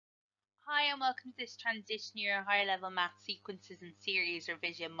Hi and welcome to this Transition Year Higher Level Math Sequences and Series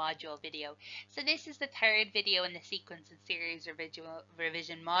Revision Module video. So this is the third video in the Sequence and Series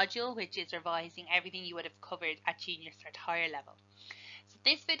Revision module, which is revising everything you would have covered at Junior Cert Higher Level. So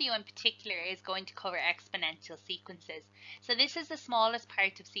this video in particular is going to cover exponential sequences. So this is the smallest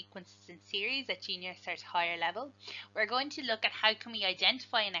part of sequences and series at Junior Cert Higher Level. We're going to look at how can we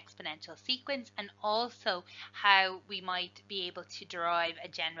identify an exponential sequence and also how we might be able to derive a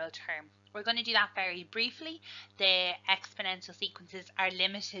general term. We're going to do that very briefly. The exponential sequences are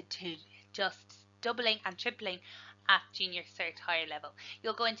limited to just doubling and tripling at Junior Cert Higher Level.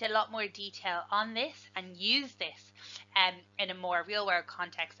 You'll go into a lot more detail on this and use this in a more real world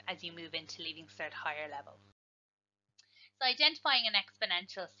context as you move into Leaving Cert Higher Level. So identifying an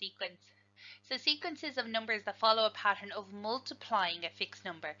exponential sequence. So sequences of numbers that follow a pattern of multiplying a fixed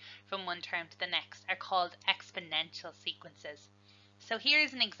number from one term to the next are called exponential sequences. So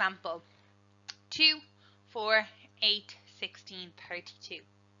here's an example. 2, 4, 8, 16, 32.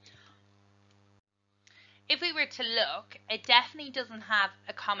 If we were to look, it definitely doesn't have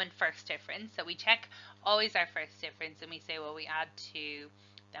a common first difference. So we check always our first difference and we say, well, we add 2,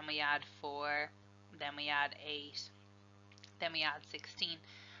 then we add 4, then we add 8, then we add 16.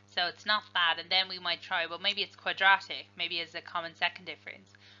 So it's not that. And then we might try, well, maybe it's quadratic. Maybe it's a common second difference.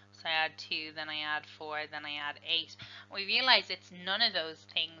 So I add 2, then I add 4, then I add 8. We realize it's none of those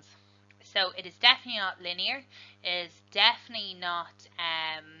things. So it is definitely not linear. It is definitely not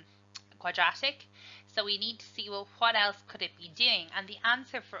quadratic. So we need to see, well, what else could it be doing? And the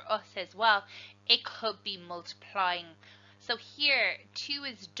answer for us as well, it could be multiplying. So here, 2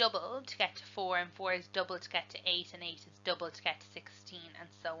 is double to get to 4, and 4 is double to get to 8, and 8 is double to get to 16, and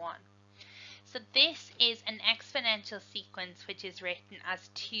so on. So this is an exponential sequence which is written as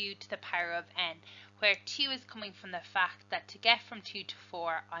 2 to the power of n, where 2 is coming from the fact that to get from 2 to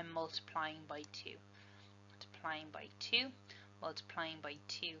 4, I'm multiplying by 2. Multiplying by 2, multiplying by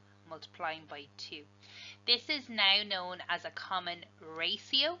 2, multiplying by 2. This is now known as a common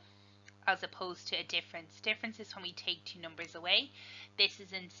ratio as opposed to a difference. Difference is when we take two numbers away. This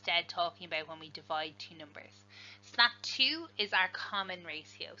is instead talking about when we divide two numbers. So that 2 is our common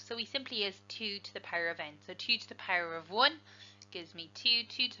ratio. So we simply use 2 to the power of n. So 2 to the power of 1 gives me 2,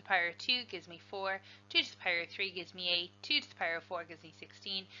 2 to the power of 2 gives me 4, 2 to the power of 3 gives me 8, 2 to the power of 4 gives me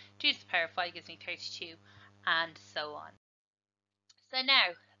 16, 2 to the power of 5 gives me 32, and so on. So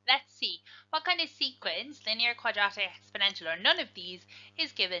now, let's see what kind of sequence, linear, quadratic, exponential, or none of these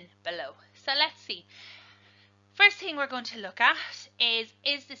is given below. So let's see. First thing we're going to look at is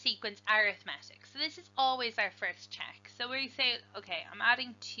the sequence arithmetic? So this is always our first check. So we say, okay, I'm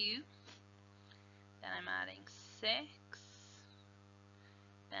adding 2, then I'm adding 6,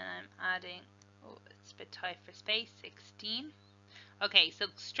 then I'm adding, oh, it's a bit tight for space, 16. Okay, so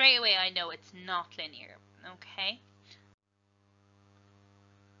straight away I know it's not linear, okay?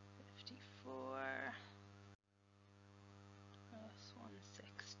 54 plus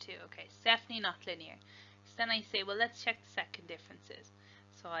 162. Okay, it's definitely not linear. So then I say, well, let's check the second differences.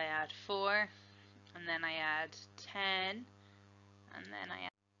 So I add 4, and then I add 10, and then I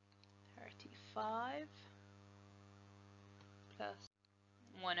add 35 plus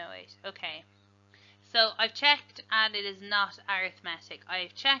 108. Okay, so I've checked and it is not arithmetic.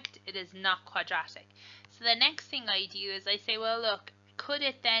 I've checked it is not quadratic. So the next thing I do is I say, well, look, could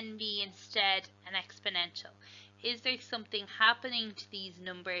it then be instead an exponential? Is there something happening to these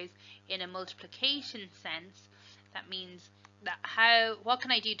numbers in a multiplication sense? That means that what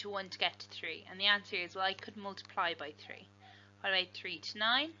can I do to 1 to get to 3? And the answer is, well, I could multiply by 3. What about 3 to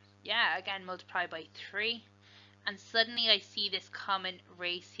 9? Yeah, again, multiply by 3. And suddenly I see this common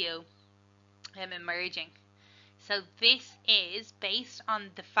ratio emerging. So this is based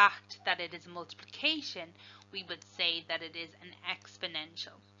on the fact that it is a multiplication, we would say that it is an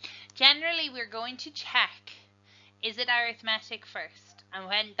exponential. Generally, we're going to check, is it arithmetic first? And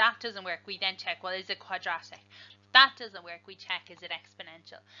when that doesn't work, we then check, well, is it quadratic? If that doesn't work, we check, is it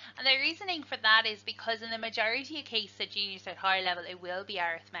exponential? And the reasoning for that is because in the majority of cases at Junior Cert Higher Level, it will be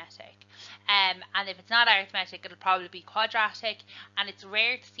arithmetic. And if it's not arithmetic, it'll probably be quadratic. And it's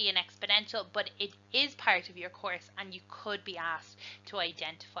rare to see an exponential, but it is part of your course and you could be asked to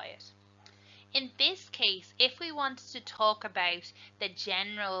identify it. In this case, if we wanted to talk about the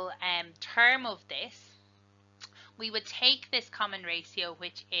general term of this, we would take this common ratio,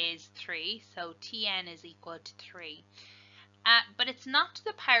 which is 3, so Tn is equal to 3. But it's not to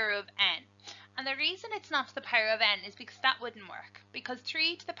the power of n. And the reason it's not to the power of n is because that wouldn't work. Because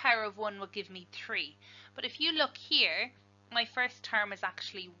 3 to the power of 1 would give me 3. But if you look here, my first term is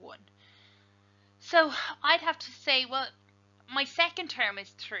actually 1. So I'd have to say, well, my second term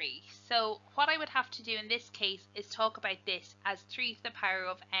is 3. So what I would have to do in this case is talk about this as 3 to the power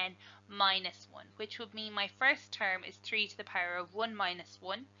of n minus 1, which would mean my first term is 3 to the power of 1 minus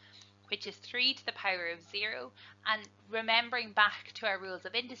 1, which is 3 to the power of 0. And remembering back to our rules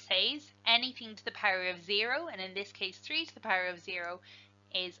of indices, anything to the power of 0, and in this case 3 to the power of 0,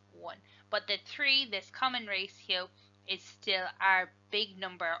 is 1. But the 3, this common ratio, is still our big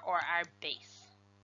number or our base.